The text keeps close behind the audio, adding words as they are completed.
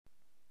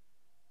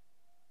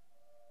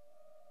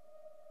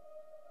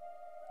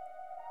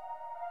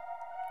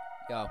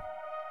Yo.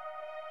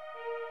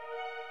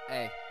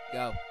 Hey,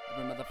 yo.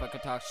 Every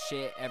motherfucker talks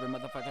shit. Every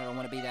motherfucker don't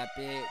wanna be that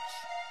bitch.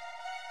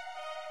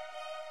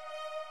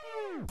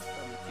 Took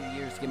me 2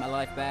 years to get my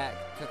life back.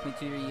 Took me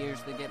 2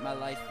 years to get my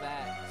life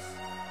back.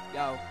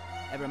 Yo.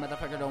 Every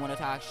motherfucker don't wanna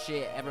talk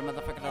shit. Every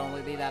motherfucker don't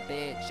wanna be that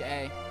bitch.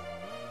 Hey.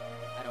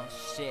 I don't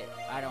shit.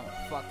 I don't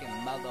fucking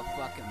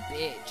motherfucking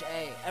bitch.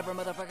 Hey. Every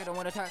motherfucker don't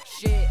wanna talk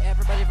shit.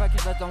 Everybody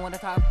fucking don't wanna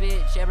talk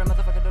bitch. Every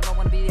motherfucker don't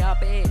wanna be that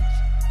bitch.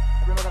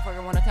 Every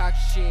motherfucker wanna talk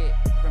shit.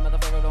 Every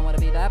motherfucker don't wanna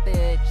be that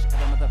bitch.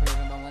 Every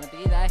motherfucker don't wanna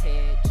be that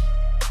hitch.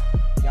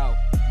 Yo,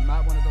 you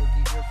might wanna go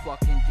get your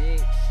fucking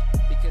ditch,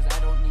 because I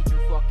don't need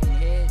your fucking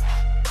hitch.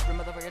 Every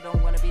motherfucker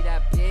don't wanna be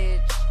that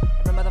bitch.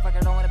 Every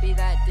motherfucker don't wanna be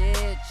that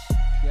ditch.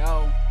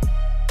 Yo,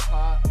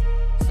 talk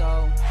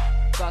so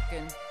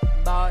fucking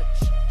much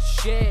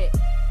shit,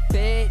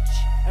 bitch.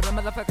 Every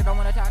motherfucker don't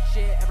wanna talk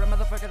shit. Every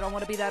motherfucker don't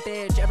wanna be that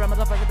bitch. Every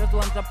motherfucker just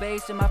wants the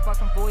bass in my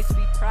fucking voice to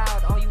be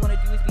proud. All you wanna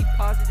do is be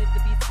positive to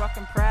be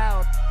fucking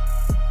proud.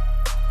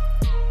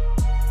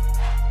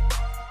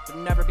 But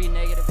never be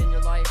negative in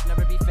your life.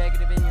 Never be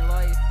negative in your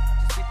life.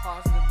 Just be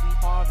positive, be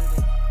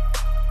positive.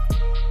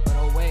 But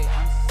oh wait,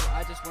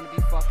 I just wanna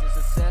be fucking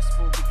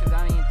successful, because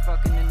I ain't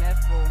fucking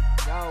inevitable.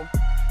 Yo,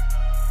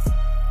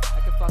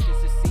 I can fucking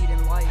succeed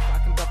in life. I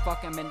can be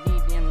fucking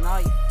median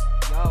life.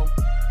 Yo.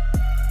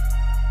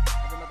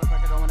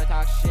 Don't wanna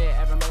talk shit.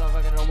 Every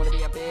motherfucker don't wanna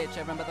be a bitch.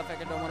 Every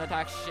motherfucker don't wanna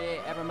talk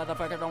shit. Every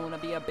motherfucker don't wanna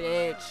be a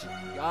bitch.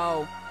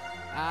 Yo,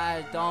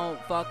 I don't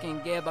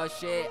fucking give a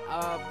shit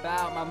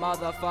about my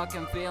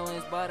motherfucking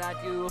feelings, but I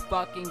do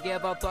fucking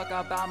give a fuck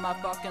about my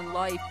fucking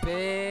life,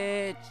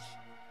 bitch.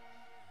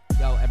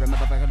 Yo, every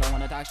motherfucker don't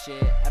wanna talk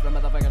shit. Every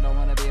motherfucker don't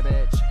wanna be a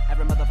bitch.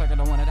 Every motherfucker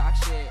don't wanna talk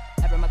shit.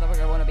 Every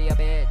motherfucker wanna be a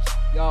bitch.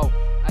 Yo,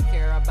 I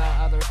care about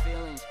others'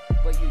 feelings,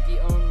 but you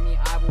de-own me,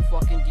 I will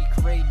fucking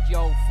degrade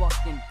your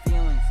fucking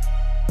feelings.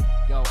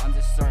 Yo, I'm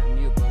just starting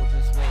you, bro,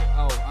 just wait.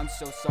 Oh, I'm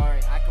so sorry,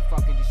 I could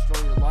fucking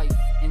destroy your life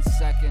in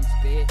seconds,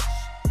 bitch.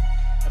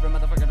 Every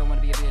motherfucker don't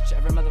wanna be a bitch.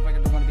 Every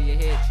motherfucker don't wanna be a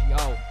hitch.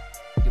 Yo,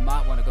 you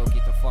might wanna go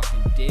get the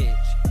fucking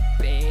ditch,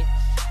 bitch.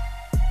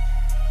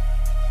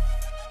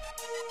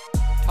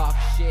 Talk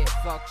shit,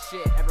 fuck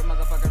shit. Every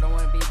motherfucker don't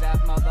wanna be that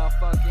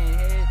motherfucking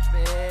hitch,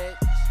 bitch.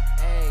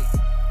 Hey,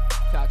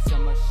 talk so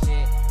much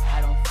shit.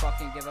 I don't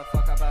fucking give a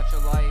fuck about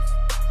your life,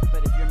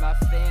 but if you're my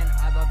fan,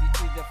 I love you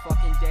to the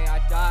fucking day I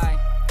die.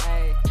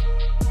 Hey,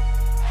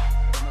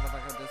 every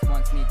motherfucker just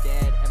wants me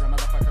dead. Every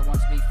motherfucker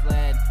wants me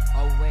fled.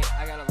 Oh wait,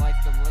 I got a life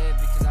to live,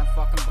 because I'm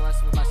fucking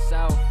blessed with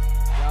myself.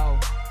 Yo,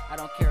 I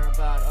don't care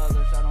about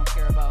others. I don't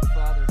care about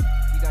fathers.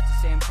 You got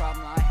the same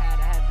problem I had.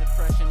 I had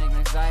depression and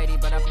anxiety,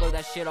 but I blew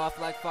that shit off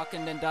like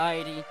fucking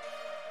indiety.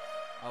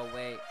 Oh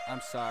wait,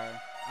 I'm sorry.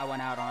 I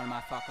went out on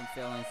my fucking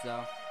feelings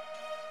though.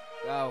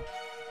 Yo,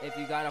 if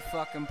you got a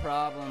fucking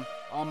problem,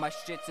 all my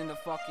shit's in the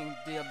fucking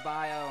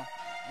bio,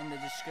 in the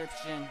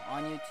description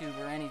on YouTube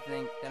or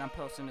anything that I'm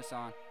posting this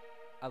on.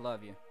 I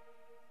love you.